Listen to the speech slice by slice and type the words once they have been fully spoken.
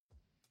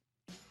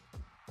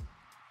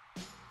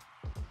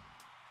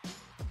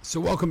So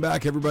welcome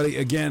back, everybody.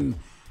 Again,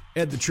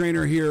 Ed the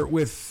Trainer here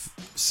with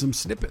some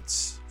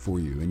snippets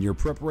for you in your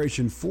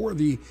preparation for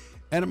the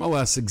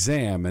NMLS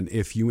exam. And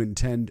if you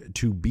intend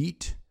to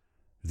beat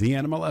the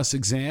NMLS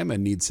exam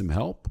and need some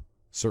help,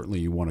 certainly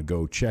you want to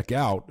go check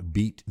out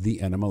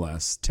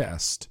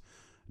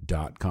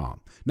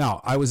beatthenmlstest.com.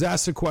 Now, I was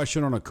asked a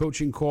question on a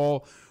coaching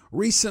call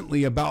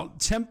recently about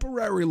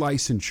temporary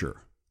licensure,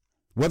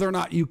 whether or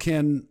not you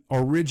can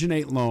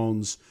originate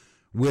loans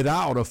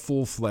without a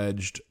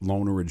full-fledged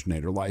loan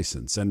originator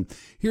license. And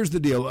here's the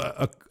deal.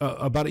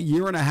 About a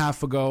year and a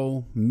half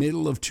ago,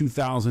 middle of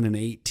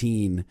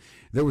 2018,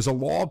 there was a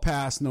law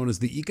passed known as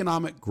the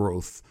Economic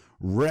Growth,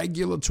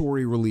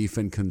 Regulatory Relief,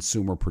 and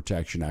Consumer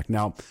Protection Act.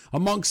 Now,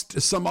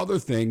 amongst some other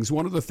things,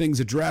 one of the things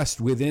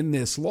addressed within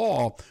this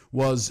law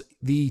was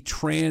the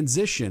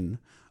transition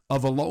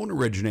of a loan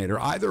originator,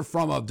 either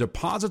from a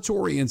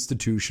depository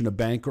institution, a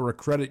bank or a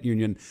credit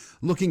union,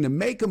 looking to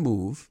make a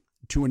move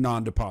to a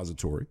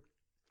non-depository,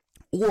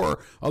 or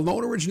a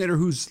loan originator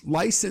who's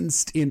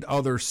licensed in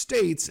other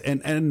states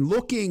and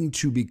looking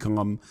to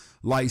become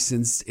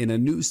licensed in a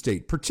new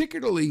state,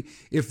 particularly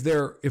if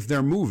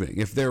they're moving,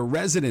 if their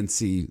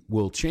residency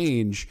will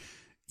change.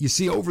 You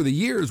see, over the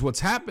years,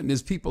 what's happened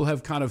is people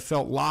have kind of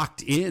felt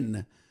locked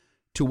in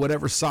to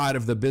whatever side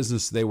of the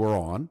business they were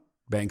on,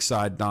 bank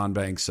side,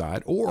 non-bank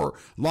side, or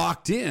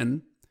locked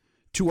in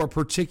to a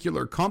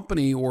particular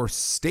company or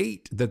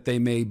state that they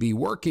may be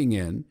working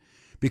in,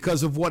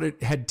 because of what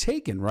it had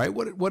taken, right?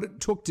 What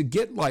it took to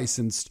get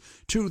licensed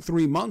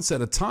 2-3 months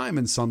at a time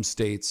in some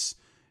states.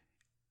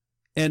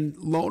 And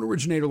loan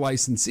originator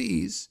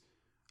licensees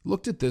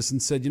looked at this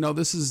and said,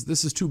 this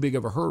is too big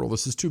of a hurdle.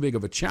 This is too big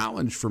of a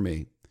challenge for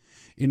me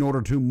in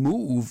order to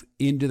move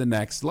into the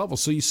next level.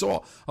 So you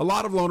saw a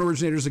lot of loan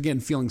originators, again,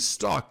 feeling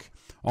stuck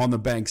on the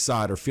bank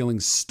side or feeling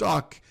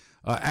stuck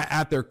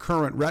at their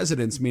current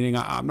residence, meaning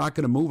I'm not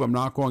going to move. I'm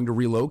not going to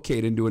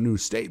relocate into a new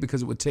state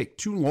because it would take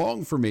too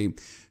long for me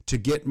to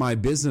get my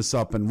business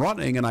up and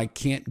running, and I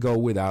can't go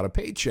without a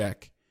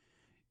paycheck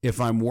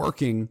if I'm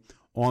working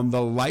on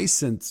the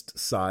licensed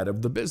side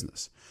of the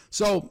business.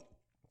 So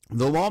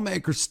the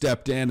lawmakers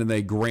stepped in and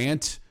they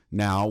grant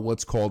now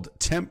what's called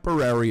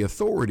temporary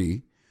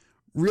authority,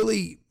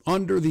 really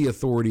under the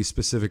authority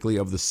specifically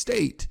of the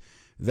state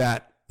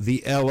that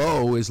the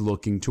LO is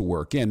looking to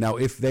work in. Now,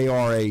 if they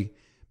are a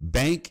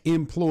bank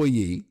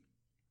employee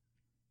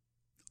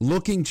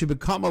looking to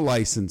become a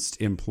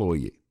licensed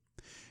employee,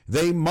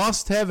 they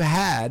must have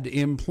had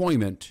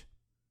employment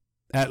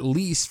at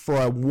least for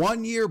a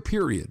 1-year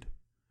period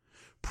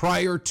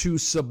prior to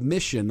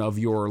submission of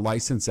your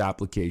license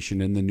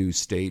application in the new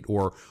state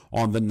or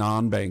on the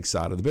non-bank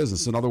side of the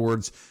business. In other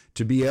words,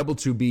 to be able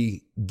to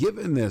be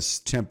given this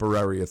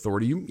temporary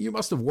authority, you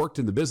must have worked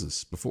in the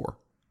business before,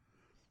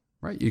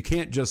 right? You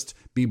can't just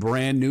be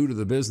brand new to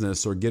the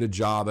business or get a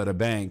job at a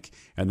bank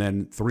and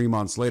then 3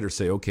 months later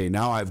say, okay,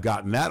 now I've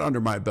gotten that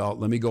under my belt.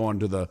 Let me go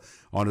onto the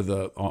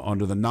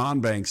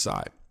non-bank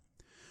side.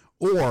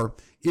 Or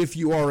if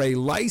you are a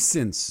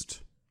licensed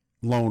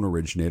loan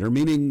originator,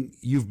 meaning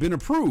you've been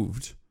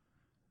approved,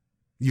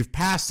 you've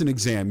passed an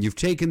exam, you've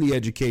taken the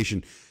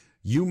education,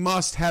 you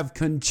must have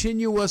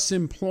continuous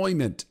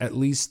employment at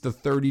least the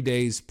 30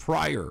 days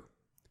prior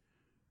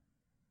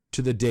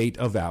to the date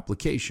of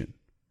application.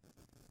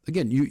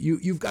 Again,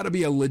 you've got to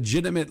be a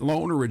legitimate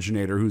loan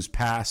originator who's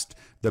passed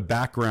the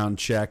background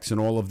checks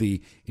and all of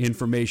the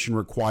information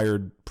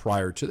required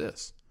prior to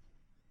this.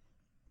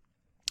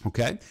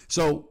 Okay,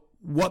 so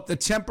what the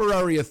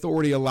temporary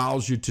authority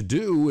allows you to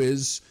do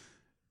is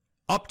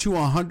up to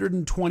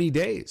 120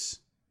 days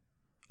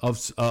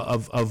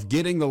of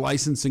getting the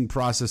licensing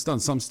process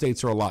done. Some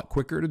states are a lot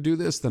quicker to do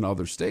this than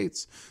other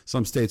states.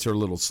 Some states are a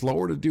little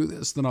slower to do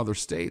this than other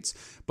states.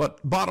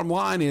 But bottom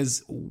line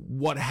is,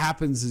 what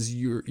happens is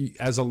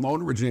as a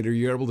loan originator,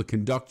 you're able to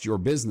conduct your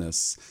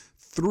business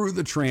through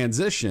the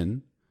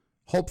transition,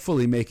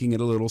 hopefully making it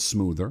a little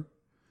smoother,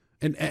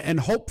 and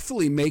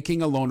hopefully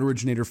making a loan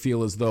originator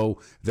feel as though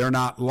they're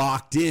not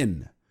locked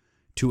in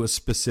to a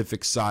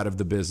specific side of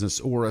the business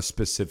or a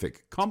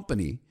specific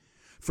company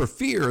for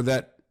fear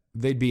that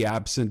they'd be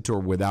absent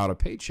or without a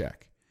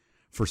paycheck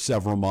for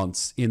several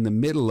months in the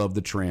middle of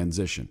the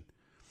transition.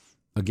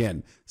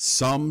 Again,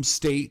 some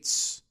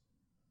states,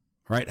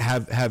 right,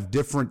 have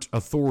different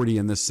authority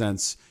in this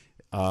sense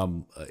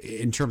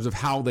in terms of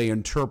how they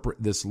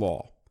interpret this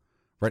law,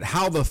 right?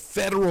 How the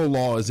federal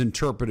law is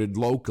interpreted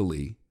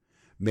locally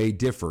may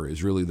differ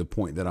is really the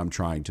point that I'm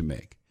trying to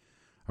make.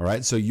 All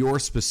right, so your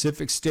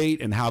specific state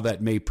and how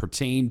that may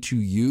pertain to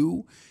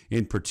you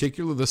in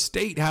particular, the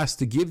state has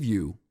to give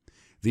you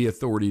the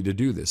authority to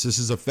do this. This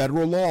is a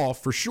federal law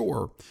for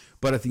sure,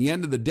 but at the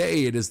end of the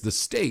day, it is the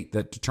state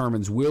that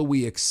determines, will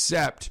we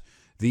accept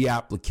the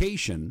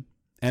application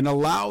and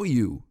allow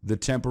you the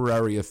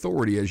temporary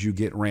authority as you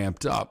get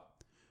ramped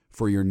up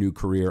for your new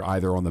career,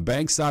 either on the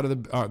bank side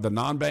of the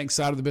non-bank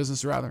side of the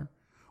business rather,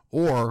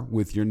 or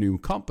with your new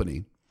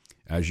company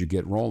as you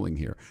get rolling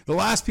here. The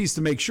last piece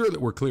to make sure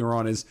that we're clear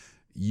on is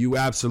you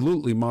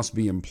absolutely must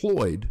be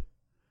employed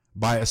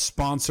by a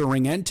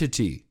sponsoring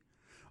entity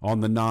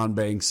on the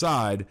non-bank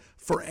side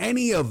for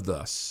any of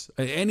this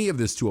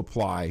to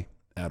apply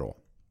at all.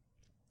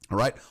 All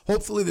right.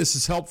 Hopefully this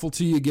is helpful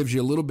to you. It gives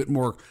you a little bit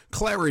more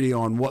clarity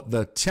on what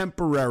the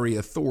temporary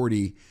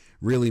authority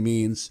really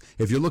means.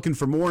 If you're looking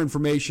for more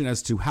information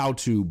as to how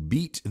to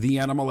beat the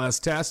NMLS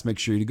test, make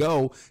sure you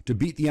go to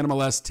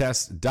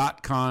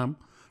beatthenmlstest.com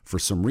for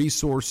some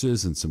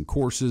resources and some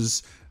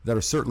courses that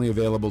are certainly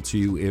available to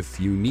you if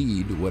you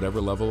need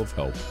whatever level of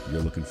help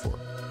you're looking for.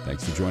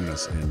 Thanks for joining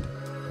us, and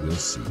we'll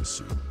see you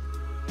soon.